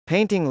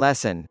Painting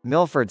lesson,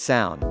 Milford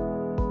Sound.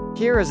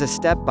 Here is a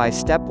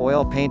step-by-step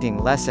oil painting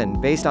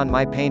lesson based on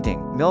my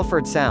painting,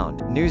 Milford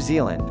Sound, New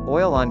Zealand,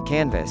 oil on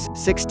canvas,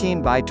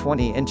 16 by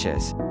 20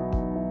 inches.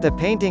 The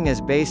painting is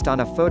based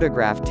on a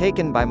photograph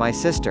taken by my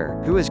sister,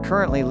 who is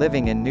currently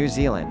living in New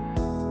Zealand.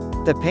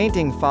 The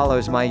painting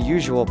follows my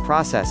usual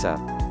process of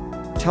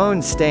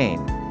tone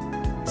stain,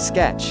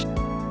 sketch,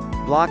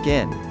 block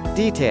in,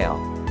 detail.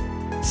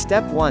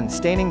 Step 1,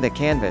 staining the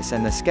canvas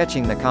and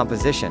sketching the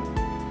composition.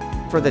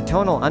 For the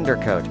tonal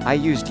undercoat, I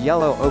used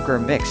yellow ochre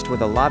mixed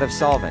with a lot of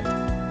solvent.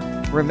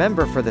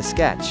 Remember, for the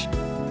sketch,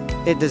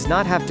 it does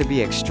not have to be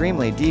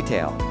extremely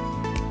detailed.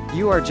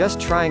 You are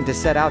just trying to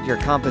set out your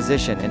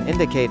composition and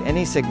indicate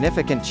any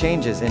significant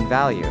changes in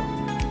value.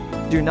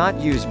 Do not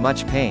use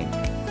much paint.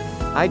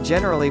 I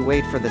generally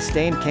wait for the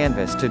stained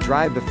canvas to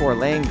dry before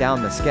laying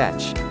down the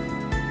sketch.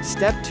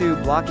 Step 2,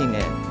 blocking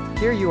in.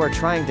 Here you are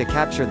trying to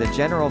capture the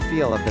general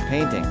feel of the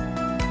painting.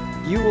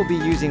 You will be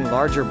using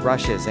larger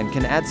brushes and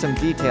can add some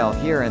detail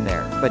here and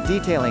there, but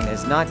detailing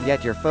is not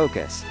yet your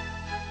focus.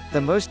 The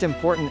most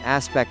important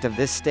aspect of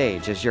this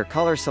stage is your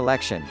color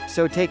selection,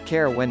 so take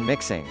care when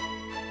mixing.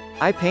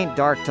 I paint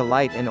dark to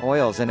light in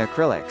oils and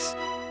acrylics.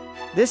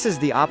 This is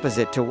the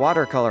opposite to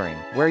watercoloring,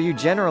 where you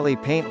generally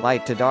paint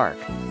light to dark.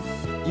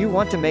 You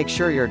want to make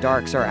sure your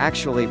darks are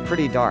actually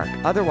pretty dark,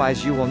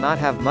 otherwise you will not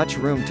have much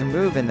room to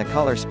move in the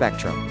color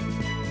spectrum.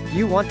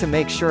 You want to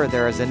make sure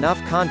there is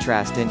enough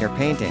contrast in your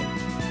painting.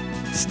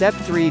 Step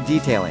 3,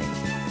 detailing.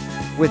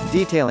 With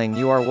detailing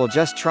you are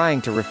just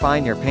trying to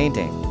refine your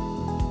painting.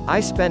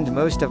 I spend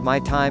most of my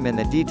time in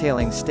the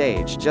detailing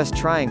stage just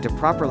trying to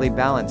properly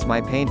balance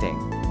my painting.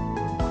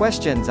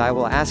 Questions I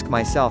will ask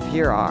myself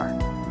here are: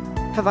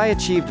 have I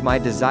achieved my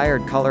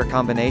desired color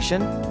combination?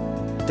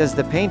 Does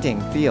the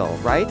painting feel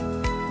right?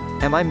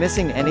 Am I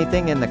missing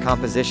anything in the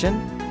composition?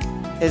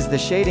 Is the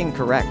shading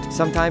correct?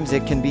 Sometimes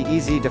it can be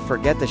easy to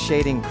forget the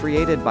shading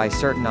created by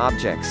certain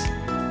objects.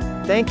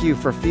 Thank you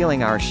for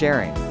feeling our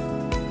sharing.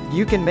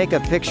 You can make a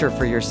picture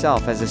for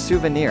yourself as a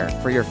souvenir,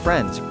 for your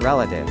friends,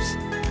 relatives.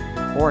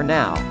 Or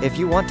now, if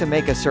you want to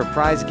make a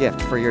surprise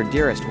gift for your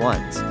dearest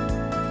ones.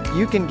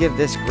 You can give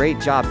this great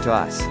job to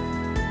us.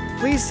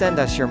 Please send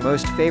us your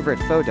most favorite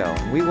photo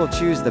and we will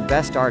choose the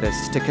best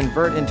artists to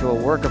convert into a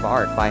work of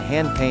art by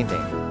hand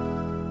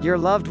painting. Your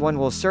loved one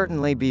will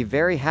certainly be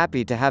very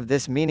happy to have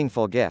this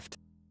meaningful gift.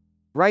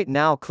 Right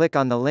now click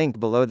on the link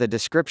below the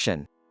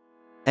description.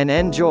 And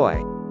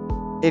enjoy!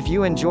 If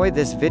you enjoyed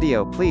this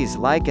video, please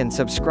like and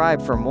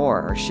subscribe for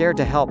more or share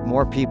to help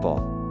more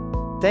people.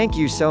 Thank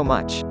you so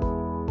much.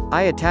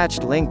 I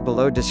attached link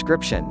below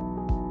description.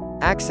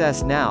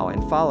 Access now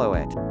and follow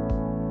it.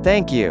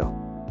 Thank you.